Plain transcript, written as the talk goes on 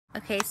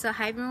Okay, so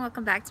hi everyone,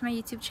 welcome back to my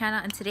YouTube channel,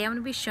 and today I'm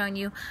going to be showing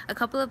you a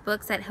couple of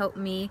books that helped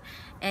me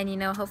and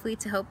hopefully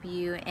to help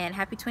you. And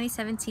happy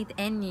 2017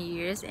 and New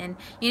Year's, and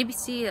you're going to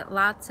see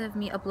lots of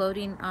me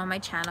uploading on my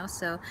channel,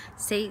 so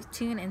stay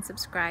tuned and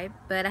subscribe.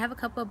 But I have a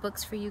couple of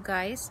books for you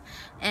guys,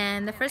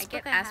 and the first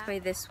book I asked by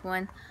this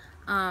one,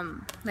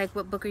 like,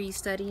 what book are you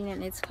studying?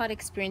 And it's called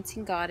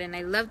Experiencing God, and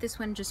I love this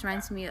one. It just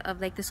reminds me of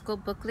like the school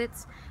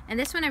booklets, and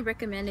this one I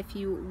recommend if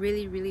you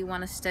really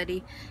want to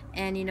study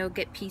and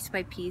get piece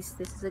by piece.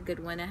 This is a good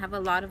one. I have a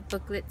lot of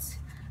booklets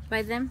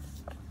by them.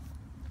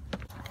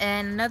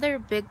 And another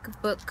big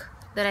book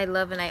that I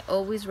love and I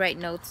always write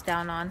notes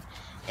down on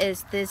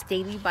is this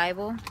daily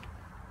Bible.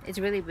 It's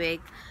really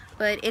big,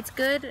 but it's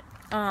good.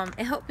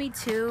 It helped me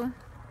too.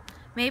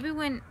 Maybe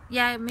when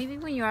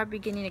you are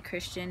beginning a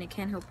Christian, it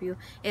can help you.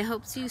 It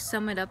helps you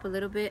sum it up a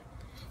little bit.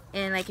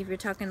 And like if you're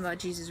talking about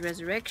Jesus'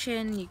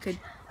 resurrection,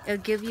 it'll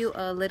give you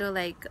a little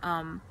like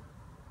a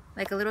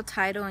little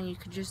title, and you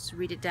could just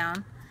read it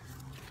down.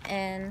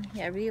 And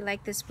yeah, I really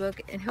like this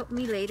book. It helped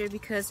me later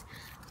because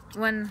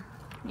when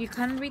you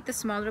kind of read the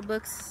smaller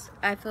books,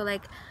 I feel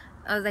like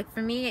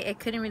for me, I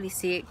couldn't really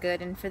see it good,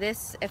 and for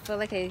this, I felt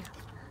like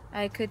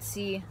I could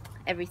see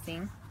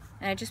everything.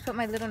 And I just put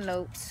my little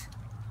notes.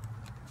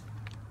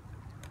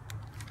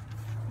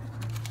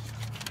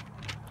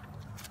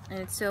 And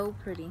it's so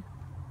pretty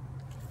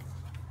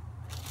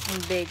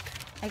and big.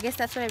 I guess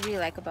that's what I really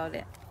like about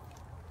it.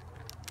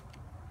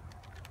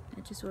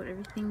 I just wrote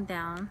everything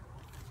down.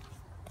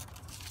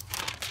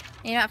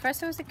 At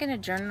first I was like gonna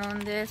journal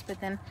on this,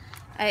 but then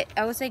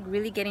I was like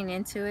really getting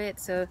into it,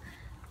 so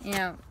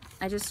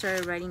I just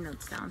started writing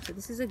notes down. So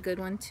this is a good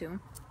one too.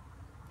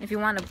 If you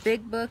want a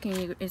big book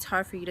and it's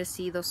hard for you to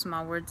see those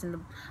small words in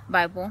the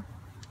Bible.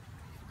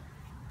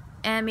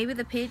 And maybe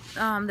the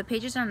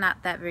pages are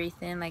not that very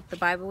thin like the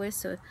Bible is,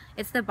 so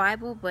it's the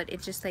Bible, but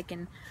it's just like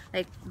in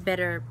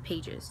better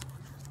pages.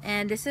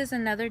 And this is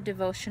another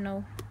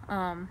devotional.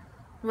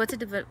 What's a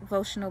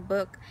devotional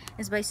book?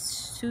 It's by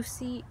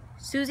Susie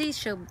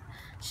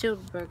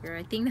Shellenberger.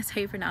 I think that's how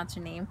you pronounce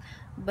her name.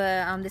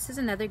 But this is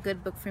another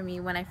good book for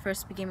me when I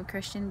first became a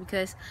Christian,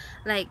 because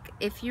like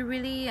if you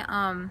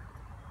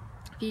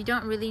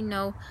don't really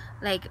know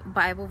like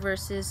Bible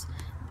verses,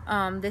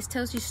 this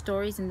tells you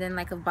stories and then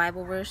like a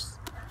Bible verse.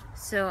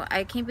 So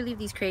I can't believe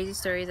these crazy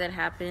stories that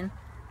happen.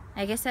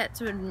 I guess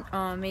that's what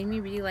made me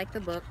really like the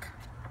book.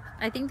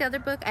 I think the other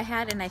book I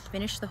had, and I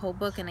finished the whole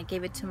book and I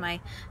gave it to my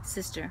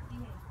sister.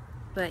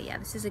 But yeah,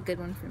 this is a good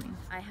one for me.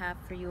 I have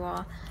for you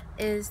all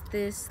is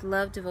this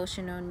Love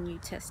Devotional New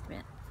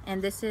Testament,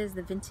 and this is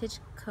the Vintage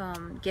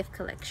Gift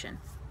Collection.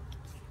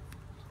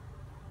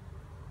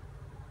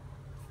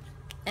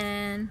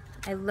 And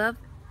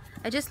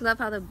I just love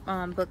how the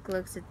book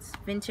looks. It's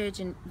vintage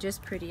and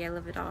just pretty. I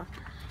love it all.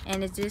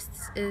 And it just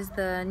is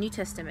the New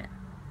Testament.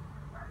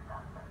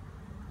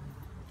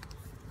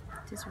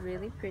 Just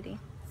really pretty.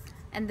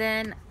 And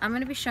then I'm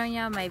going to be showing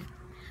y'all I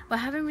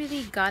haven't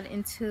really got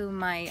into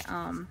my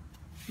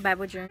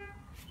Bible journal.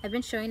 I've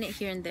been showing it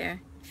here and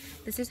there.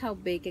 This is how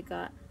big it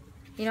got.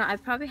 I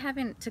probably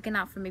haven't taken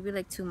out for maybe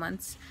like 2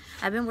 months.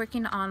 I've been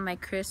working on my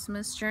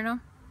Christmas journal,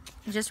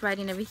 just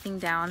writing everything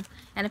down,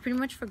 and I pretty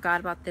much forgot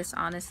about this,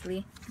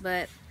 honestly.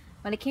 But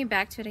when I came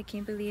back to it, I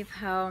can't believe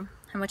how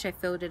much I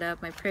filled it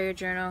up. My prayer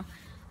journal,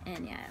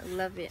 and yeah, I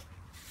love it.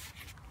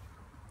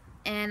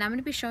 And I'm going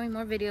to be showing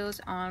more videos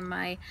on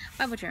my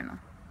Bible journal.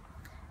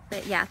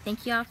 But yeah,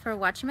 thank y'all for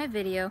watching my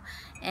video,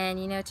 and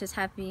just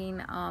having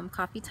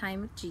coffee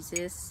time with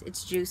Jesus.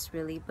 It's juice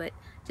really, but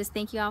just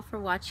thank y'all for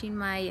watching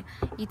my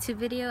YouTube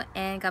video,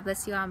 and God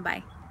bless you all, and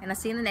bye. And I'll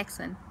see you in the next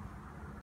one.